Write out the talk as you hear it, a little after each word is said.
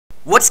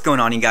What's going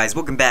on, you guys?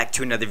 Welcome back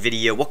to another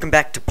video. Welcome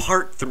back to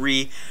part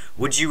 3,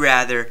 Would You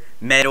Rather,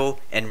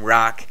 Metal and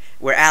Rock,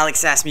 where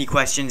Alex asks me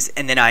questions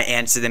and then I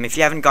answer them. If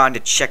you haven't gone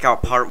to check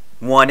out part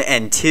 1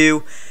 and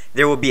 2,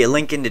 there will be a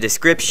link in the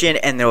description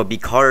and there will be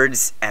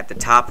cards at the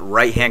top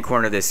right hand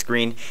corner of the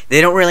screen.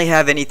 They don't really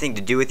have anything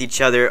to do with each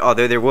other,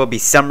 although there will be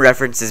some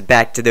references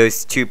back to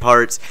those two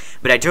parts.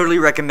 But I totally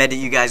recommend it,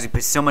 you guys. We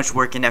put so much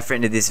work and effort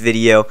into this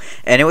video,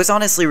 and it was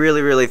honestly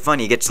really fun.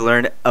 You get to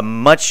learn a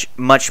much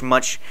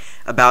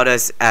about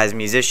us as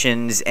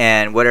musicians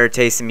and what our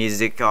taste in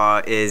music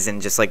is,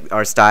 and just like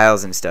our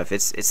styles and stuff.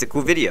 It's a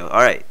cool video.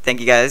 Alright, thank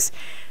you guys.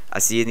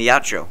 I'll see you in the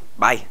outro.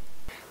 Bye.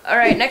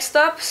 Alright, next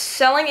up,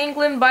 Selling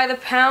England by the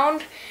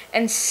Pound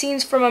and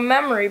Scenes from a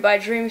Memory by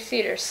Dream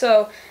Theater.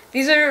 So,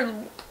 these are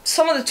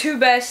some of the two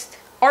best,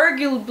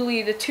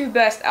 arguably the two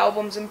best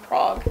albums in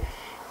prog.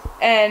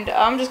 And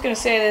I'm just going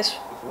to say this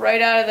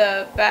right out of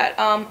the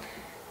bat.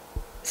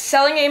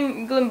 Selling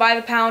England by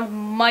the Pound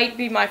might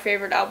be my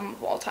favorite album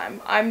of all time.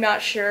 I'm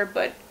not sure,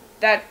 but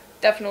that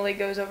definitely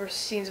goes over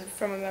Scenes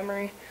from a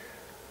Memory.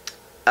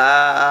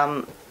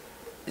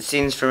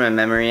 Scenes from a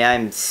Memory,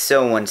 I'm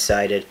so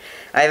one-sided.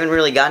 I haven't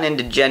really gotten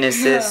into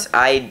Genesis.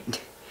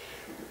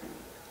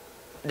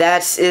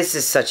 This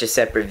is such a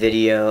separate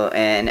video,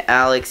 and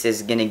Alex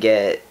is gonna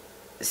get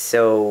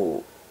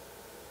so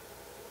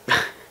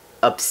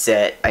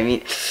upset. I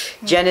mean,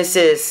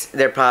 Genesis,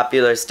 their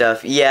popular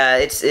stuff, yeah,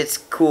 it's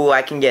cool,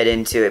 I can get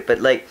into it,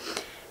 but like,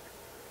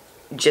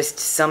 just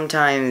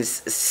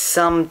sometimes,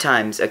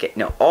 okay,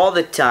 no, all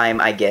the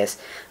time, I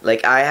guess,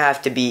 like, I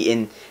have to be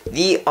in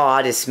the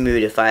oddest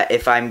mood if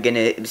I'm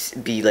gonna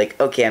be like,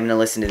 okay, I'm gonna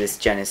listen to this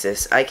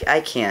Genesis. I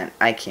can't,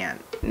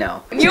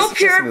 no. Neil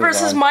Peart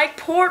versus Mike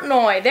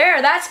Portnoy.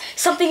 That's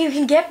something you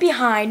can get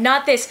behind,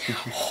 not this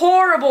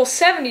horrible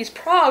 70s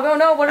prog. Oh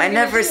no, what are I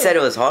never said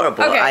it was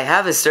horrible. Okay. I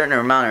have a certain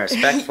amount of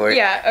respect for it.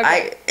 Yeah,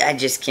 okay. I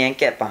just can't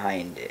get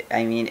behind it.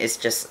 I mean,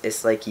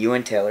 it's like you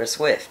and Taylor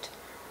Swift.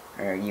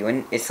 Or you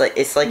and it's like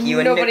you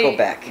and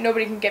Nickelback.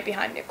 Nobody can get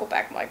behind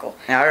Nickelback, Michael.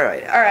 All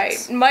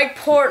right. Mike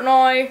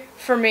Portnoy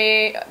for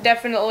me,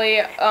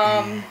 definitely.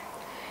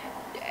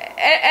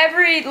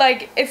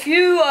 If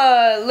you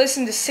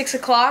listen to 6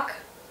 O'Clock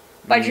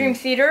by Dream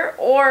Theater,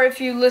 or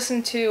if you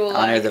listen to like,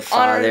 Honor the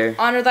Father,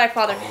 Honor Thy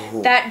Father,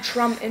 that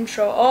drum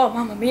intro, oh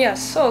Mamma Mia,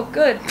 so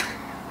good.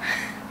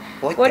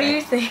 What do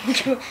you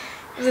think? It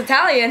was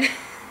Italian.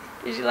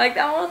 Did you like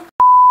that one?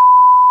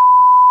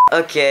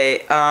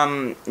 Okay,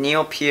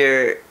 Neil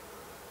Peart,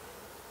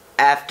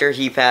 after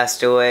he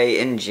passed away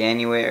in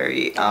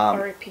January,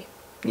 R.I.P.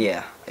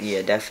 Yeah,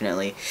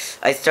 definitely.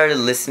 I started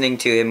listening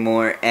to him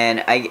more,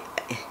 and I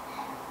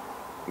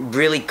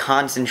really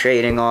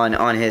concentrating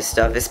on his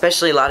stuff,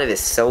 especially a lot of his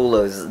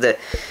solos.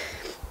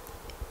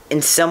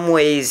 In some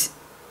ways,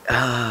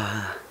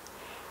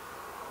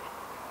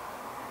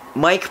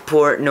 Mike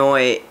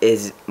Portnoy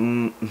is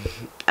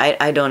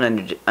I don't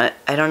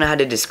know how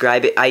to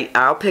describe it.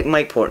 I'll pick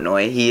Mike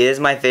Portnoy. He is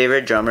my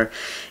favorite drummer.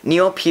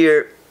 Neil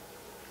Peart,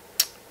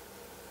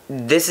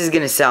 this is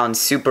gonna sound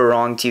super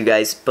wrong to you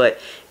guys, but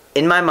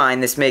in my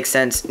mind this makes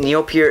sense.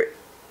 Neil Peart,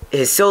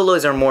 his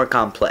solos are more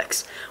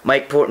complex.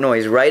 Mike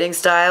Portnoy's writing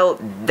style,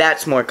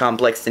 that's more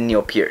complex than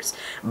Neil Peart's.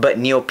 But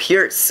Neil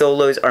Peart's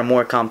solos are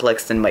more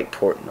complex than Mike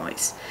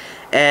Portnoy's.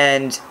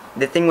 And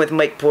the thing with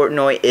Mike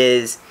Portnoy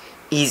is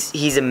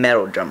he's a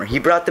metal drummer. He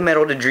brought the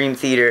metal to Dream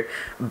Theater,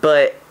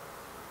 but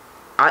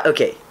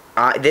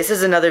this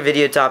is another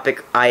video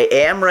topic. I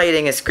am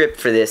writing a script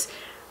for this.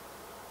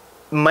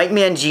 Mike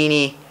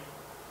Mangini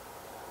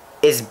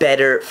is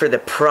better for the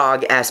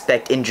prog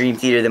aspect in Dream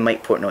Theater than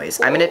Mike Portnoy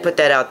is. I'm going to put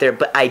that out there,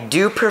 but I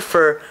do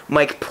prefer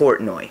Mike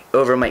Portnoy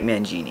over Mike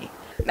Mangini.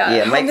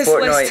 Yeah, Mike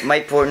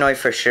Portnoy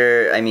for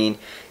sure. I mean,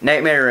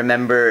 Nightmare to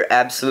Remember,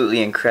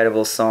 absolutely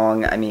incredible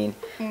song. I mean,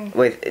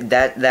 with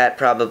that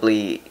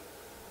probably,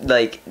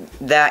 like,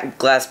 that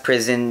Glass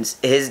Prisons,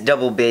 his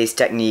double bass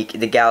technique,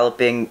 the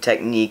galloping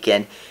technique,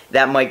 and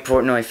that Mike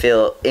Portnoy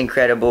feel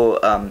incredible.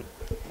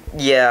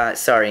 Yeah,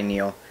 sorry,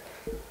 Neil.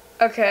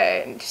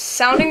 Okay,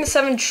 Sounding the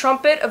Seventh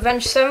Trumpet,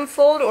 Avenged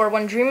Sevenfold, or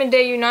When Dream and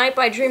Day Unite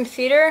by Dream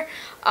Theater.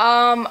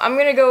 I'm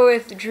gonna go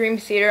with Dream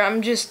Theater.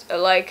 I'm just,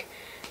 like,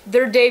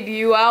 their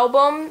debut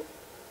album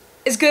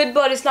is good,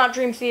 but it's not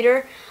Dream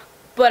Theater.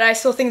 But I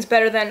still think it's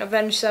better than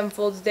Avenged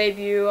Sevenfold's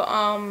debut.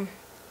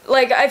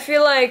 Like, I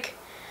feel like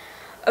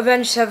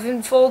Avenged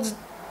Sevenfold's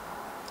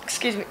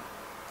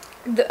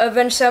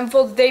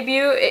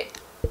debut, it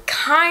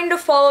kind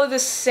of followed the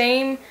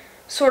same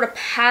sort of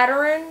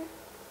pattern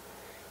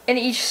in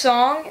each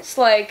song. It's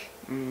like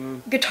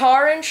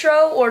guitar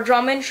intro or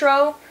drum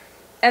intro,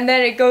 and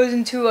then it goes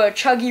into a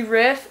chuggy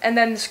riff, and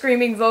then the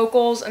screaming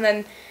vocals, and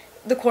then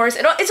the chorus.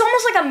 It's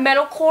almost like a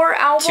metalcore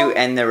album. To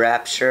End the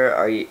Rapture,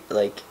 are you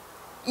like?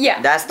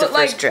 Yeah. That's the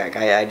first track.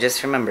 I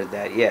just remembered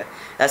that. Yeah,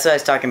 that's what I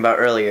was talking about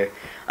earlier.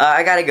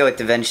 I gotta go with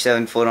the Avenged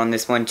Sevenfold on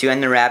this one. To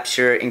End the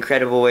Rapture,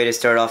 incredible way to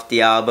start off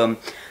the album.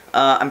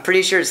 I'm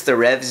pretty sure it's the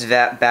Rev's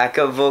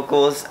backup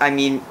vocals. I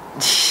mean,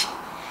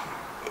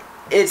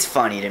 it's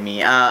funny to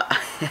me.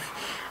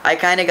 I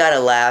kind of got to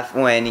laugh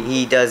when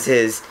he does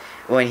his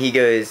when he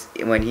does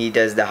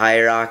the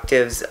higher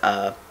octaves.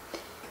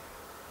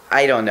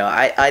 I don't know.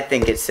 I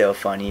think it's so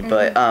funny,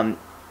 but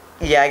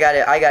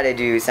yeah, I gotta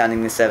do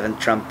Sounding the Seventh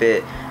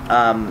Trumpet.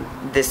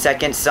 The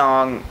second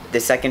song, the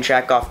second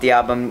track off the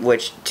album,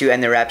 which To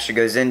End the Rapture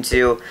goes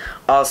into,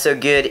 also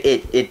good.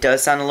 It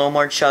does sound a little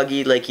more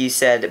chuggy, like you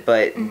said,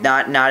 but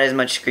not as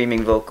much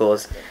screaming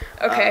vocals.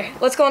 Okay,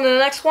 let's go on to the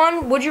next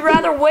one. Would you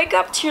rather wake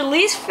up to your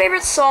least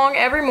favorite song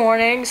every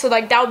morning, so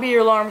like that would be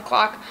your alarm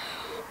clock,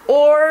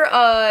 or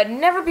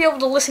never be able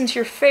to listen to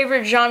your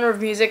favorite genre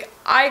of music?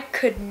 I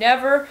could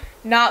never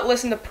not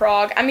listen to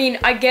prog. I mean,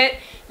 I get,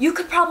 you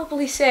could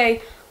probably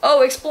say,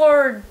 oh,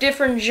 explore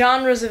different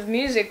genres of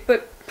music,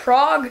 but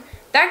prog,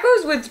 that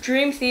goes with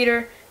Dream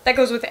Theater, that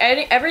goes with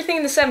everything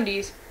in the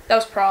 70s, that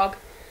was prog.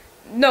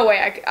 No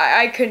way,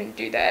 I couldn't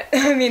do that.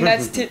 I mean,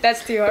 that's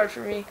too hard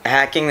for me.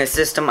 Hacking the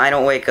system, I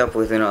don't wake up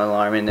with an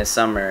alarm in the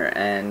summer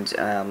and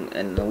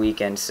in the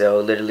weekend, so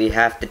literally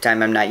half the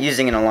time I'm not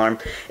using an alarm.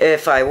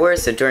 If I were,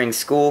 so during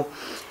school,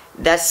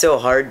 that's so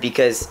hard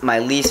because my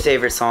least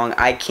favorite song,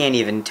 I can't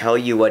even tell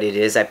you what it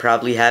is. I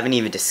probably haven't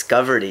even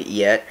discovered it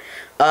yet.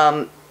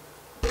 The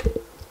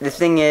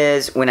thing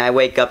is, when I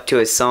wake up to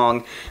a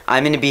song,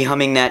 I'm going to be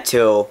humming that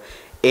till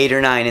 8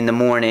 or 9 in the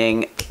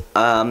morning.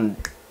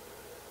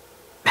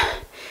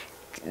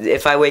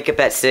 If I wake up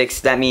at 6,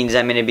 that means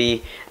I'm gonna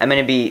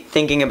be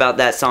thinking about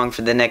that song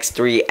for the next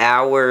 3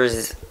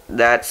 hours.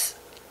 That's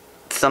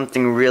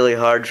something really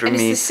hard for me. And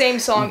it's the same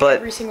song but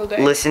every single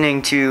day.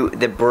 Listening to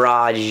the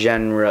broad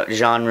genre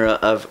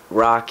of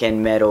rock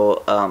and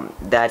metal,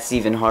 that's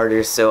even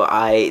harder. So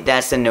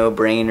that's a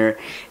no-brainer.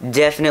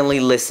 Definitely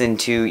listen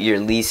to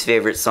your least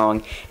favorite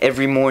song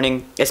every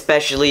morning,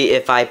 especially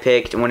if I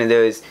picked one of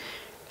those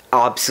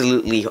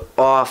absolutely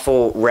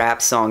awful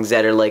rap songs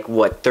that are like,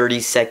 what, 30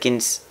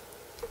 seconds?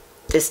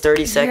 It's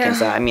 30 seconds.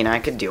 Yeah. I mean, I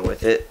could deal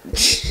with it.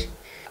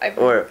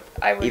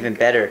 I even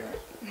better,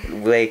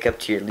 wake up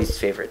to your least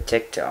favorite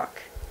TikTok.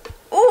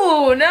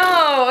 Ooh, no!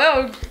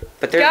 Oh,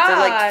 but they're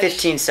like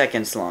 15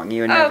 seconds long.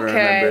 You would never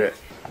remember it.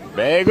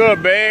 Bag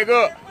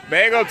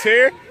up,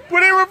 Terry.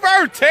 Put it in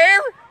reverse,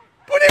 Terry.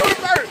 Put it in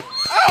reverse.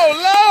 Oh,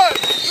 Lord,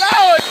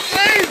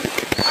 Jesus.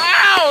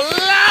 Oh,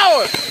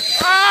 Lord.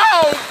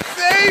 Oh,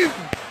 Jesus.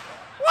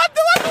 What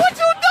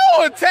you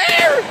doing,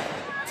 Terry?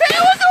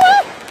 Terry, what you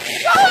doing?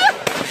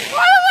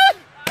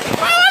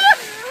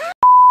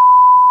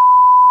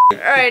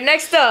 Alright,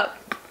 next up.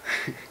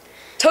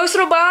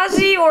 Tosin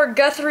Abasi or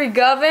Guthrie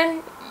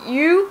Govan?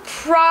 You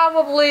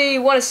probably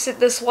want to sit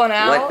this one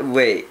out. What?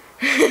 Wait.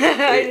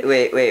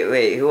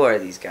 wait. Who are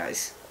these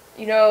guys?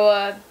 You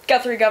know,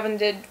 Guthrie Govan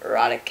did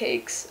Erotic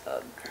Cakes,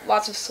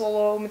 lots of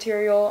solo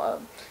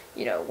material,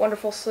 you know,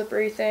 Wonderful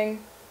Slippery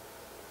Thing.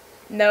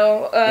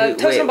 No,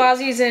 Tosin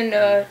Abasi's in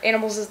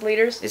Animals as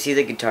Leaders. Is he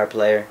the guitar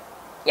player?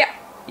 Yeah.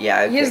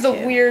 Yeah, he has the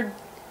weird,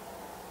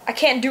 I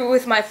can't do it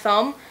with my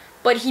thumb,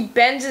 but he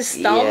bends his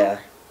thumb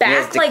back he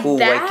has the like cool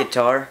that. white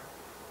guitar.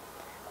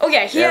 Oh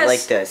yeah, he has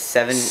like the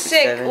seven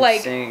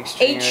like string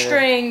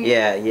 8-string.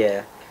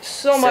 Yeah.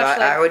 So much.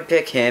 I would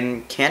pick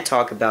him. Can't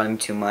talk about him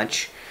too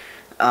much,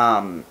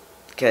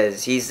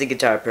 because he's the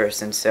guitar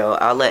person. So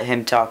I'll let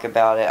him talk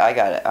about it. I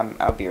got it.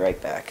 I'll be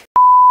right back.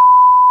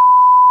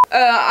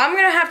 I'm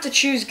gonna have to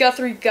choose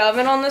Guthrie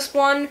Govan on this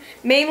one,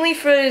 mainly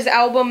for his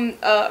album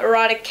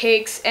Erotic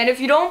Cakes. And if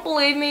you don't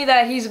believe me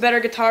that he's a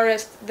better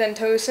guitarist than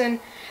Tosin,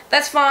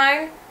 that's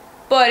fine.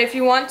 But if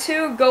you want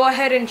to, go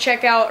ahead and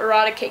check out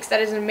Erotic Cakes. That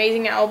is an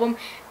amazing album.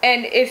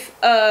 And if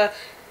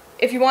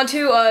you want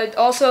to,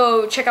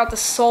 also check out the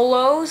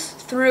solos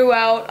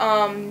throughout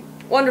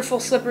Wonderful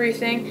Slippery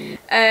Thing.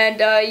 And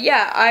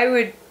yeah, I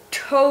would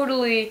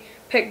totally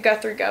pick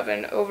Guthrie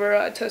Govan over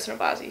Tosin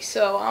Abasi.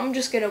 So I'm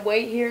just gonna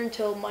wait here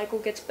until Michael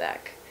gets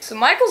back. So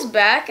Michael's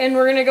back, and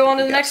we're gonna go on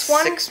to the next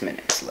one. 6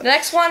 minutes left. The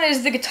next one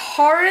is the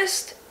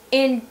guitarist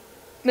in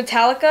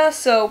Metallica,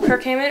 so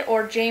Kirk Hammett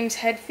or James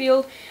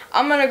Hetfield.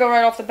 I'm gonna go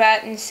right off the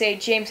bat and say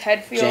James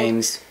Hetfield.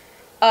 James.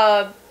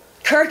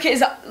 Kirk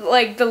is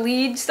like the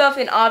lead stuff,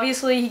 and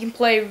obviously he can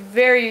play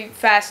very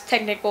fast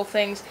technical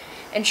things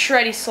and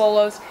shreddy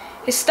solos.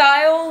 His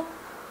style,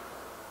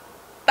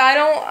 I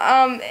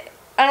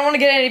don't want to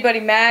get anybody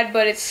mad,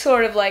 but it's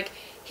sort of like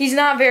he's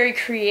not very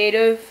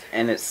creative.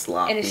 And it's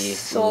sloppy. And his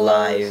solos.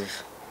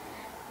 Live.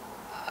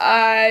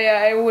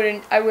 I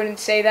wouldn't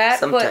say that.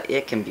 Sometimes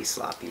it can be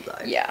sloppy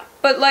live. Yeah,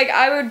 but like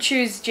I would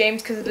choose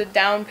James because of the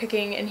down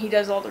picking, and he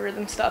does all the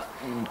rhythm stuff.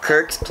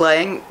 Kirk's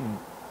playing.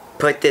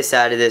 Put this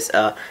out of this.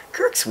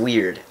 Kirk's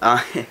weird.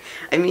 I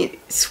mean,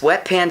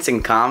 sweatpants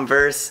and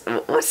Converse.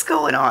 What's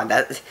going on?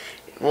 That.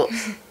 Well,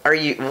 are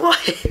you what?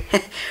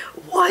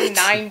 What?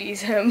 90s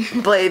him.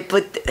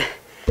 But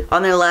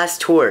on their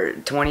last tour,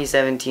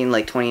 2017,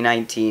 like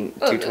 2019 to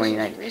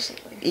 2019.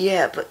 Recently.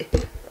 Yeah, but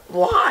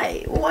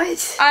why?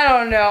 What? I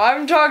don't know.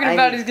 I'm talking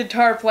about his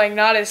guitar playing,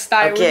 not his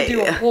style. Okay. We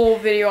do a whole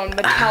video on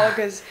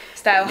Metallica's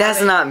style.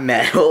 That's not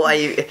metal.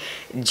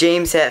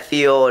 James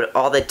Hetfield,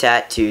 all the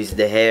tattoos,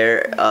 the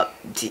hair,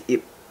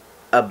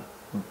 a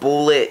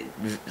bullet,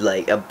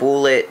 like a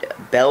bullet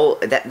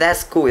belt.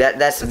 That's cool.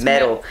 That's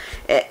metal.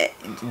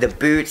 The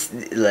boots,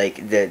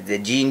 like the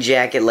jean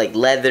jacket, like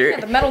leather. Yeah,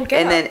 the metal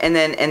gap. And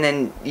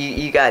then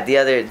you got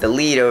the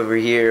lead over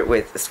here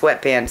with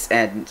sweatpants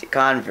and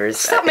Converse.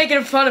 Stop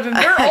making fun of him.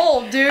 They're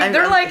old, dude.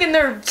 They're like in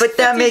their But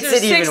that 50s makes or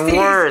it even 60s.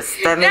 worse.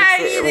 That makes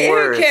it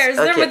worse. Who cares?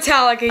 They're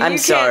Metallica. You I'm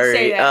can't sorry.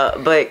 say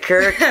that. But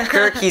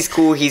Kirk, he's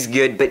cool. He's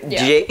good. But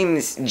Yeah.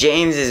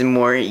 James is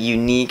more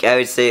unique. I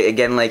would say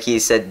again, like he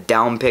said,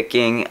 down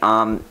picking.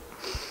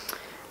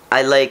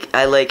 I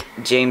like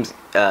James'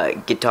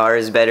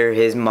 guitars better.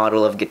 His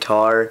model of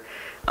guitar,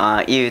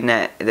 even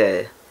that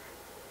the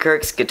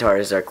Kirk's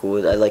guitars are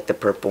cool. I like the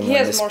purple He one,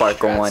 the has more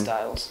sparkle Strat one.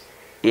 styles.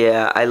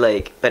 Yeah,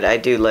 but I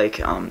do like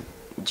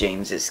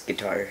James's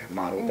guitar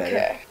model better.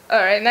 Okay.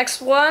 Alright,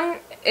 next one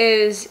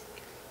is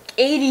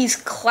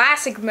 80s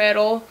classic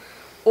metal,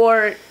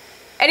 or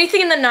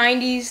anything in the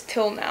 90s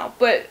till now.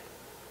 But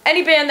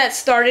any band that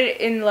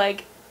started in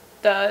like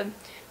the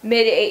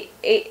mid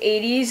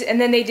 80s and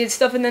then they did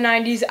stuff in the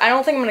 90s, I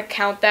don't think I'm going to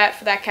count that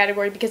for that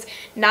category, because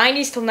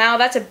 90s till now,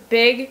 that's a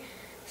big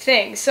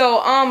thing.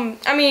 So,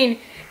 I mean,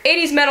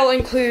 80s metal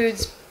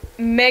includes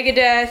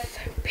Megadeth,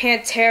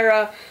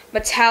 Pantera,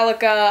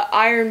 Metallica,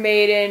 Iron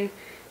Maiden.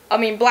 I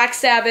mean, Black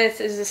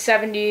Sabbath is the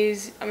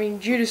 70s. I mean,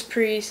 Judas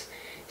Priest,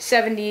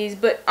 70s.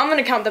 But I'm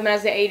gonna count them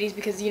as the 80s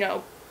because, you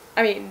know,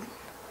 I mean,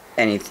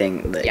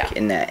 Anything like Yeah.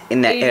 in that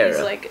 80s,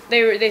 era. like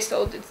they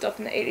still did stuff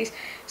in the 80s.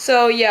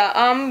 So yeah,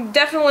 I'm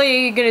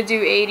definitely gonna do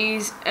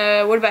 80s.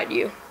 What about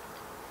you?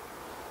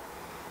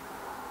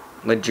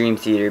 Would Dream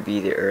Theater be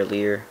the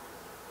earlier?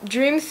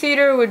 Dream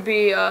Theater would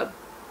be That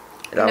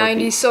would 90s.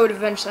 be- So would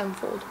Avenged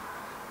Sevenfold.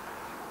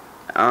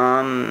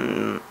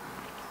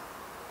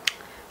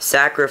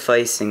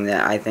 Sacrificing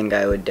that, I think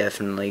I would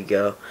definitely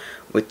go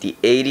with the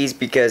 80s,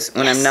 because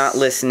when I'm not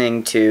Yes.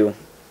 listening to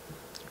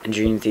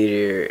Dream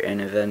Theater and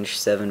Avenged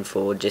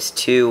Sevenfold, just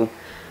two.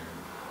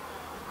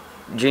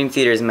 Dream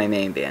Theater is my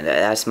main band.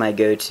 That's my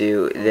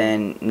go-to.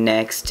 Then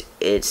next,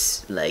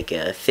 it's like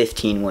a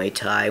 15-way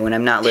tie. When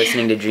I'm not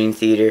listening to Dream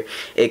Theater,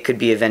 it could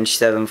be Avenged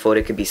Sevenfold,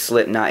 it could be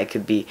Slipknot, it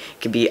could be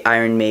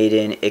Iron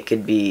Maiden, it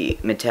could be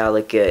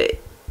Metallica.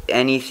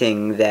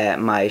 Anything that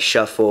my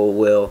shuffle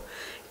will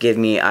give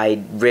me. I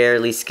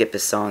rarely skip a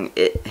song.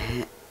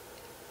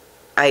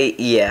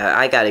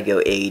 I gotta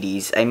go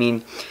 80s. I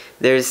mean,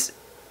 there's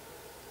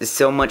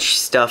so much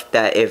stuff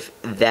that if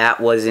that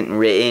wasn't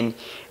written,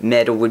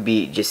 metal would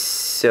be just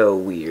so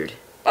weird.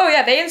 Oh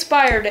yeah, they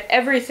inspired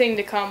everything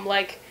to come.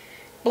 Like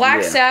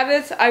Black Yeah.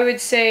 Sabbath, I would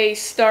say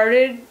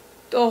started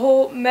the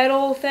whole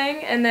metal thing,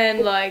 and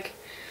then like,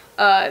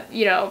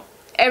 you know,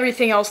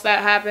 everything else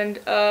that happened.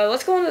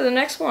 Let's go on to the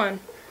next one.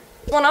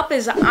 One up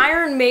is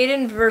Iron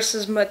Maiden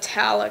versus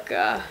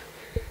Metallica.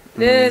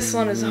 This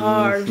one is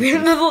hard.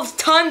 There's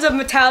tons of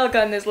Metallica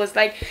on this list.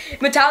 Like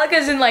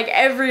Metallica's in like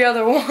every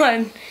other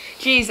one.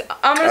 Jeez,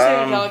 I'm gonna say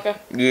Metallica.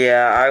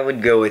 Yeah, I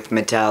would go with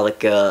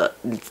Metallica.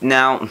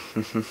 Now,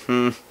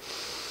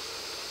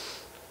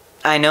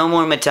 I know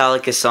more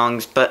Metallica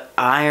songs, but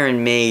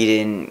Iron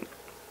Maiden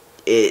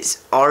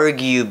is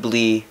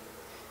arguably...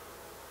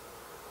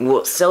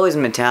 Well, so is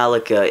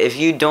Metallica. If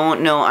you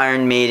don't know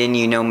Iron Maiden,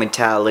 you know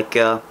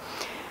Metallica.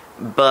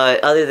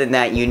 But other than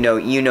that, you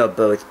know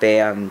both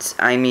bands.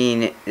 I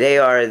mean, they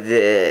are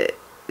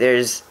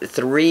there's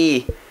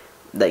three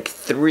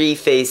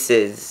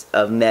faces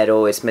of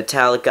metal. It's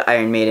Metallica,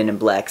 Iron Maiden, and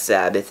Black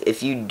Sabbath.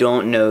 If you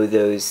don't know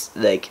those,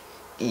 like,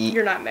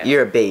 You're not metal.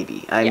 You're a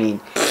baby. I Yeah.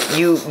 mean,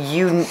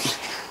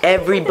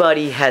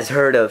 everybody has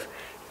heard of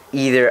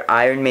either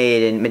Iron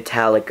Maiden,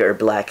 Metallica, or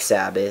Black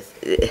Sabbath.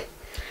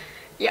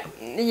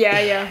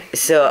 Yeah.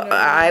 So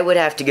I would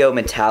have to go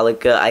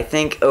Metallica. I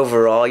think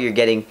overall you're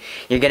getting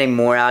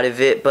more out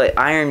of it. But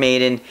Iron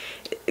Maiden,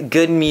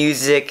 good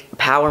music,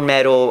 power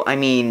metal. I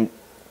mean,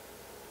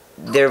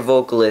 their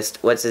vocalist,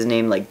 what's his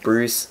name? Like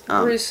Bruce.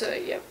 Bruce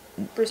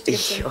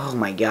Dickinson. Oh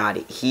my God,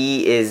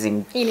 he is He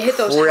can hit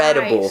those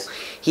incredible. highs.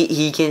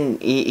 He can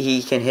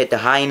hit the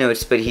high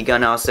notes, but he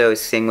can also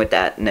sing with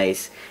that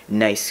nice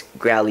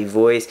growly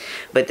voice.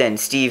 But then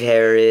Steve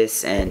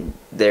Harris and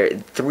their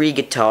three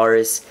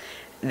guitarists.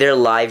 Their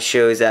live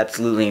show is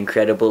absolutely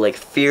incredible. Like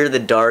Fear the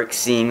Dark,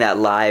 seeing that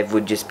live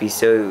would just be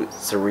so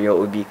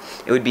surreal.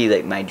 It would be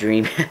like my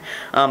dream.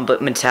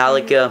 But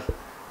Metallica,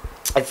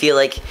 I feel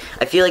like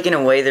in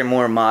a way they're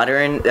more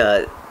modern.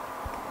 The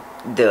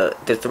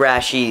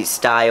thrashy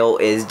style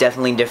is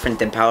definitely different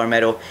than power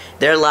metal.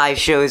 Their live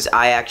shows,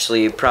 I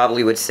actually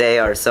probably would say,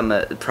 are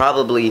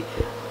probably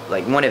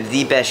like one of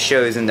the best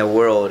shows in the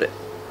world.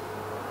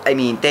 I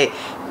mean,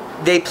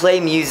 they play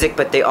music,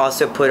 but they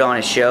also put on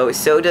a show.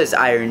 So does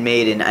Iron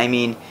Maiden. I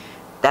mean,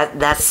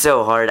 that's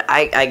so hard.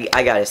 I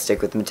gotta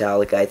stick with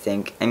Metallica, I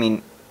think. I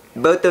mean,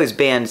 both those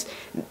bands,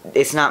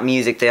 it's not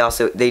music.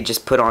 They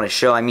just put on a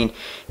show. I mean,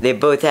 they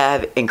both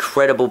have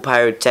incredible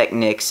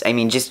pyrotechnics. I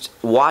mean, just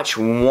watch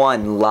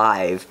one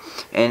live.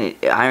 And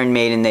Iron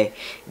Maiden,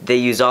 they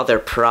use all their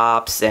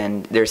props,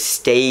 and their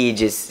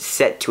stage is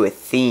set to a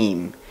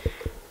theme.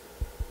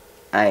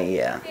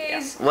 Yeah.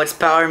 Is What's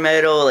power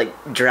metal?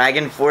 Like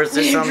Dragon Force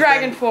or something?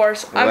 Dragon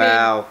Force. I mean,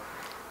 Wow.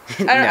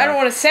 I don't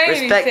want to say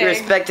anything.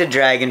 Respect to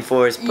Dragon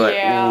Force, but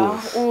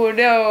yeah. ooh. Oh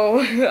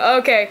no.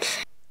 Okay.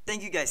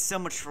 Thank you guys so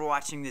much for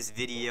watching this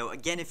video.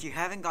 Again, if you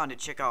haven't gone to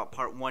check out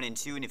part 1 and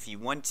 2, and if you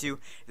want to,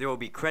 there will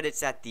be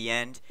credits at the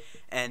end,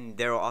 and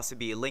there will also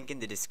be a link in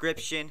the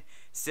description.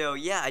 So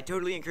yeah, I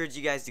totally encourage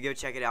you guys to go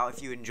check it out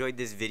if you enjoyed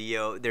this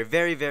video. They're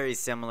very, very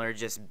similar,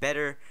 just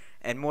better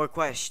and more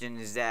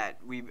questions that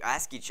we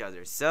ask each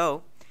other.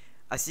 So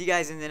I'll see you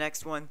guys in the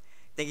next one.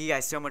 Thank you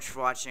guys so much for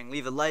watching.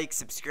 Leave a like,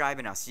 subscribe,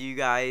 and I'll see you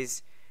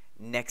guys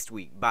next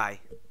week. Bye.